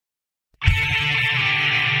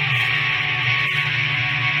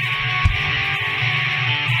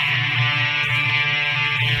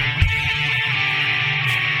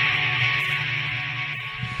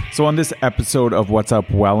So on this episode of What's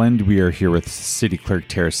Up Welland, we are here with City Clerk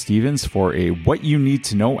Tara Stevens for a What You Need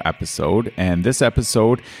to Know episode. And this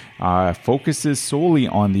episode focuses solely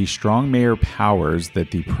on the strong mayor powers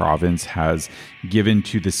that the province has given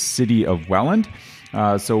to the city of Welland.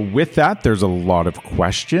 So with that, there's a lot of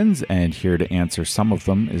questions, and here to answer some of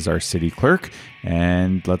them is our city clerk.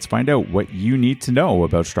 And let's find out what you need to know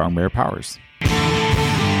about strong mayor powers.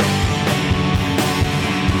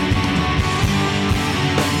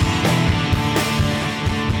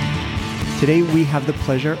 Today we have the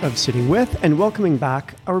pleasure of sitting with and welcoming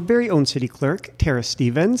back our very own city clerk, Tara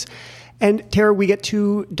Stevens. And Tara, we get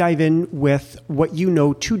to dive in with what you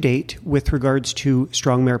know to date with regards to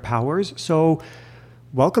strong mayor powers. So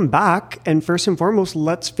welcome back. And first and foremost,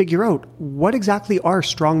 let's figure out what exactly are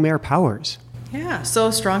strong mayor powers. Yeah,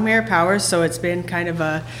 so strong mayor powers. So it's been kind of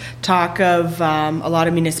a talk of a lot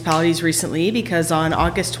of municipalities recently because on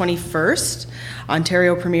August 21st,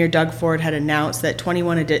 Ontario Premier Doug Ford had announced that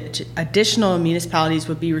 21 additional municipalities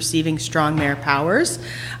would be receiving strong mayor powers,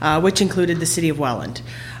 which included the city of Welland.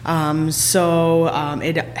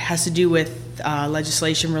 It has to do with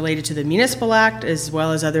legislation related to the Municipal Act as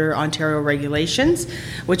well as other Ontario regulations,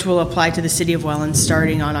 which will apply to the city of Welland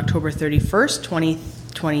starting on October 31st,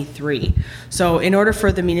 2023. So in order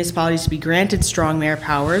for the municipalities to be granted strong mayor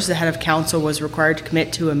powers, the head of council was required to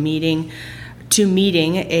commit to meeting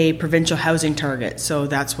a provincial housing target. So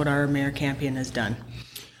that's what our Mayor Campion has done.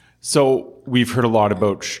 So we've heard a lot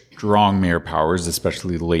about strong mayor powers,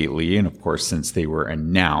 especially lately, and of course since they were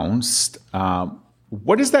announced.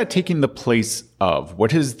 What is that taking the place of?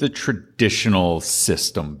 What has the traditional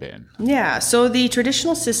system been? Yeah, so the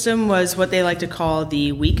traditional system was what they like to call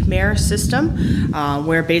the weak mayor system,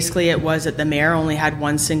 where basically it was that the mayor only had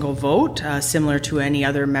one single vote, similar to any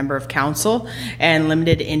other member of council, and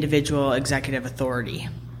limited individual executive authority.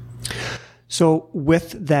 So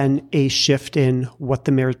with then a shift in what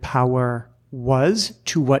the mayor's power was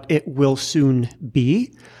to what it will soon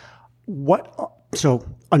be,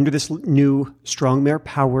 under this new strong mayor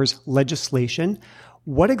powers legislation,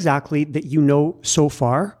 what exactly that you know so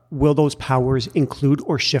far will those powers include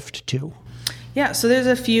or shift to? Yeah, so there's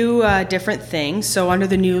a few different things. So under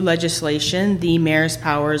the new legislation, the mayor's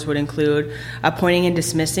powers would include appointing and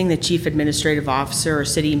dismissing the chief administrative officer or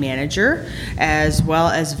city manager, as well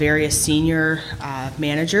as various senior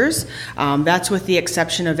managers. That's with the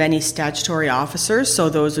exception of any statutory officers. So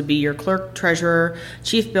those would be your clerk, treasurer,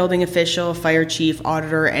 chief building official, fire chief,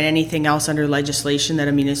 auditor, and anything else under legislation that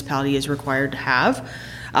a municipality is required to have.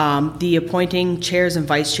 The appointing chairs and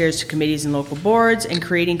vice chairs to committees and local boards, and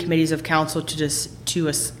creating committees of council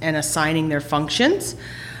and assigning their functions.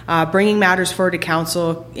 Bringing matters forward to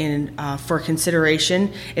council for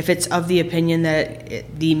consideration if it's of the opinion that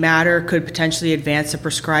the matter could potentially advance a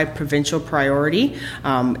prescribed provincial priority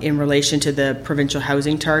in relation to the provincial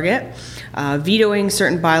housing target. Vetoing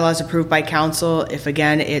certain bylaws approved by council if,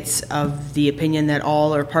 again, it's of the opinion that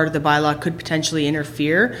all or part of the bylaw could potentially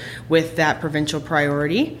interfere with that provincial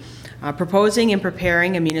priority. Proposing and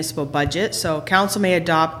preparing a municipal budget. So council may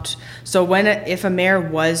adopt, if a mayor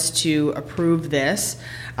was to approve this,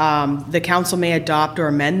 the council may adopt or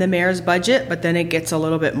amend the mayor's budget, but then it gets a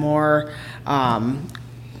little bit more,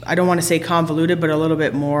 I don't want to say convoluted, but a little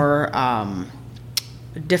bit more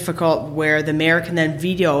difficult, where the mayor can then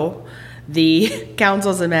veto the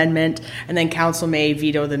council's amendment, and then council may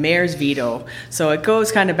veto the mayor's veto. So it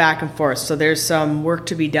goes kind of back and forth. So there's some work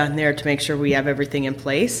to be done there to make sure we have everything in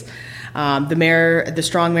place. The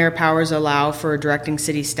strong mayor powers allow for directing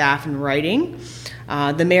city staff in writing.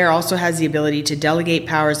 The mayor also has the ability to delegate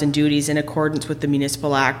powers and duties in accordance with the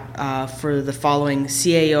Municipal Act for the following: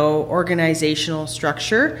 CAO, organizational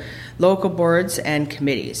structure, local boards, and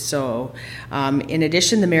committees. So in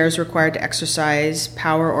addition, the mayor is required to exercise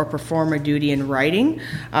power or perform a duty in writing.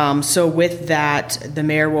 So with that, the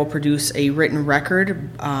mayor will produce a written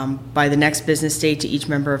record by the next business day to each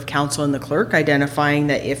member of council and the clerk, identifying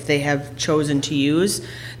that if they have chosen to use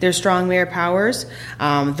their strong mayor powers,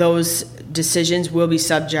 those decisions will be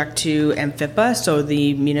subject to MFIPA, so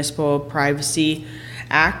the Municipal Privacy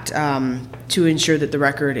Act, to ensure that the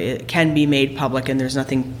record can be made public and there's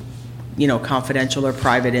nothing confidential or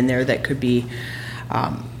private in there that could be,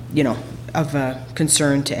 of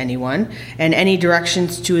concern to anyone. And any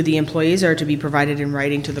directions to the employees are to be provided in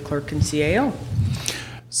writing to the clerk and CAO.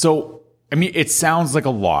 So, it sounds like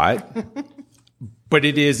a lot, but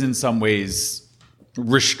it is in some ways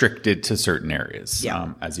restricted to certain areas,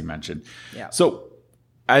 as you mentioned. Yeah. So,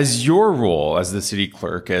 as your role as the city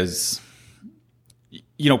clerk, as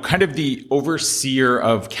kind of the overseer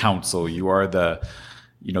of council, you are the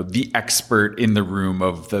the expert in the room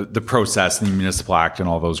of the process and the Municipal Act and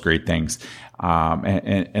all those great things.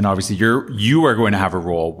 And obviously you are going to have a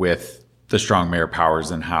role with the strong mayor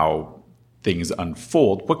powers and how things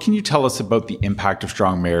unfold. What can you tell us about the impact of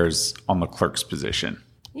strong mayors on the clerk's position?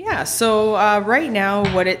 Yeah, so right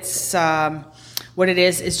now what it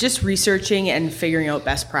is just researching and figuring out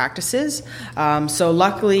best practices. So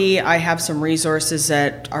luckily I have some resources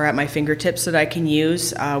that are at my fingertips that I can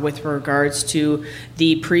use with regards to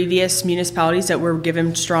the previous municipalities that were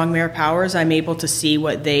given strong mayor powers. I'm able to see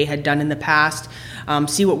what they had done in the past,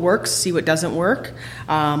 see what works, see what doesn't work.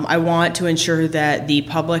 I want to ensure that the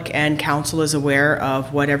public and council is aware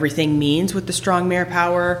of what everything means with the strong mayor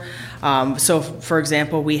power. So, for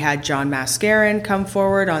example, we had John Mascarin come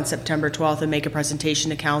forward on September 12th and make a presentation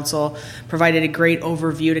to council, provided a great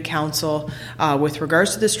overview to council with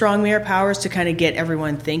regards to the strong mayor powers to kind of get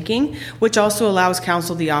everyone thinking, which also allows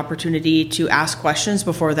council the opportunity to ask questions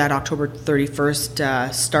before that October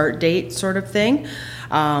 31st start date sort of thing.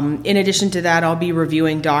 In addition to that, I'll be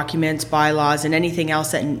reviewing documents, bylaws, and anything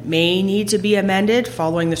else that may need to be amended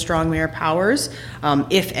following the strong mayor powers,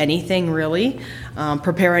 if anything, really.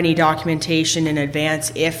 Prepare any documentation in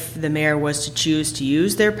advance if the mayor was to choose to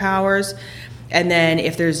use their powers. And then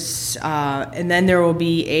there will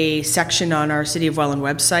be a section on our City of Welland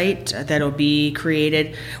website that'll be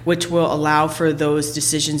created, which will allow for those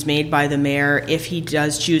decisions made by the mayor if he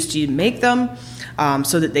does choose to make them,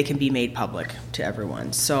 so that they can be made public to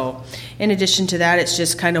everyone. So in addition to that, it's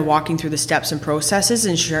just kind of walking through the steps and processes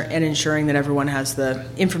and ensuring that everyone has the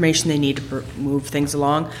information they need to move things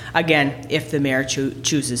along, again, if the mayor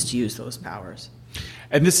chooses to use those powers.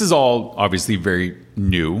 And this is all obviously very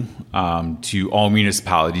new to all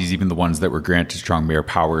municipalities, even the ones that were granted strong mayor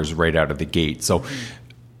powers right out of the gate. So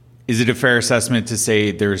is it a fair assessment to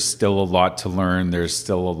say there's still a lot to learn, there's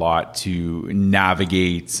still a lot to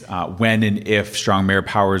navigate when and if strong mayor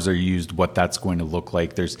powers are used, what that's going to look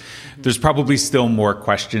like? There's probably still more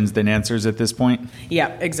questions than answers at this point. Yeah,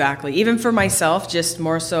 exactly. Even for myself, just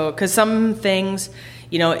more so, because some things,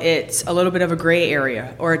 it's a little bit of a gray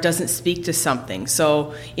area or it doesn't speak to something.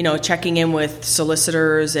 So, checking in with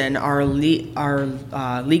solicitors and our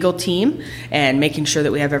legal team and making sure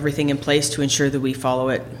that we have everything in place to ensure that we follow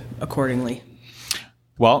it accordingly.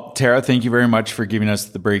 Well, Tara, thank you very much for giving us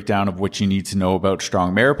the breakdown of what you need to know about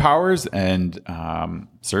strong mayor powers. And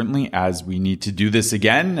certainly as we need to do this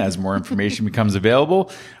again, as more information becomes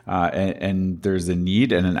available and there's a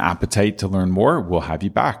need and an appetite to learn more, we'll have you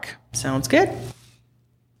back. Sounds good.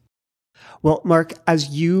 Well, Mark, as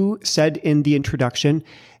you said in the introduction,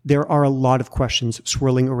 there are a lot of questions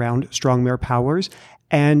swirling around strong mayor powers,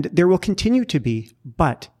 and there will continue to be.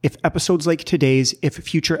 But if episodes like today's, if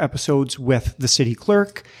future episodes with the city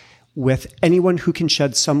clerk, with anyone who can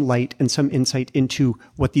shed some light and some insight into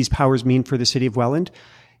what these powers mean for the city of Welland,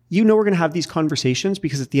 we're going to have these conversations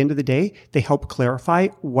because at the end of the day, they help clarify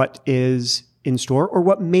what is in store or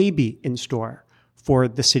what may be in store for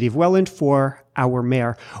the city of Welland, for our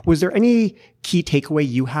mayor. Was there any key takeaway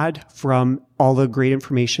you had from all the great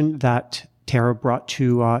information that Tara brought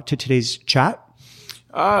to today's chat?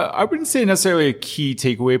 I wouldn't say necessarily a key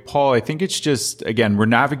takeaway, Paul. I think it's just, again, we're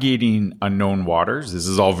navigating unknown waters. This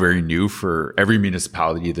is all very new for every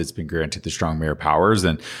municipality that's been granted the strong mayor powers.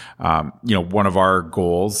 And, one of our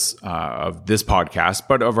goals of this podcast,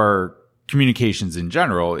 but of our communications in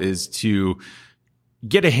general, is to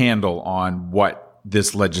get a handle on what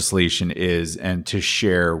this legislation is and to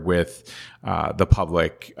share with the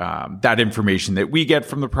public that information that we get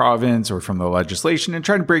from the province or from the legislation and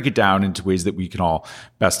try to break it down into ways that we can all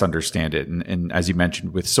best understand it. And as you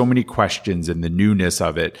mentioned, with so many questions and the newness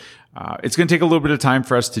of it, it's going to take a little bit of time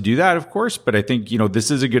for us to do that, of course, but I think, this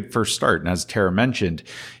is a good first start. And as Tara mentioned,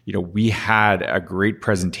 we had a great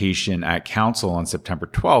presentation at council on September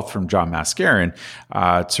 12th from John Mascarin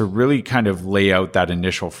to really kind of lay out that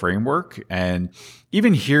initial framework. And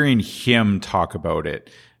even hearing him talk about it,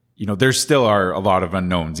 there still are a lot of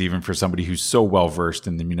unknowns, even for somebody who's so well versed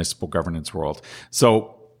in the municipal governance world.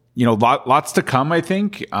 So, lots to come, I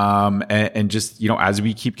think. And just, as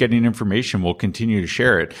we keep getting information, we'll continue to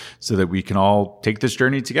share it so that we can all take this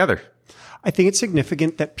journey together. I think it's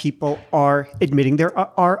significant that people are admitting there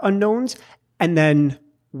are unknowns and then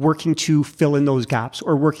working to fill in those gaps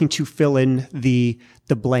or working to fill in the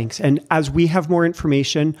blanks. And as we have more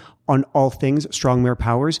information on all things strong mayor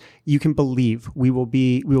powers, you can believe we will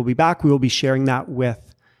be back. We will be sharing that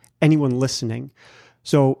with anyone listening.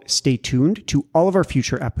 So stay tuned to all of our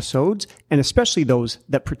future episodes, and especially those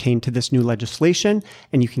that pertain to this new legislation.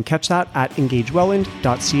 And you can catch that at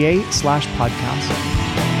engagewelland.ca/podcast.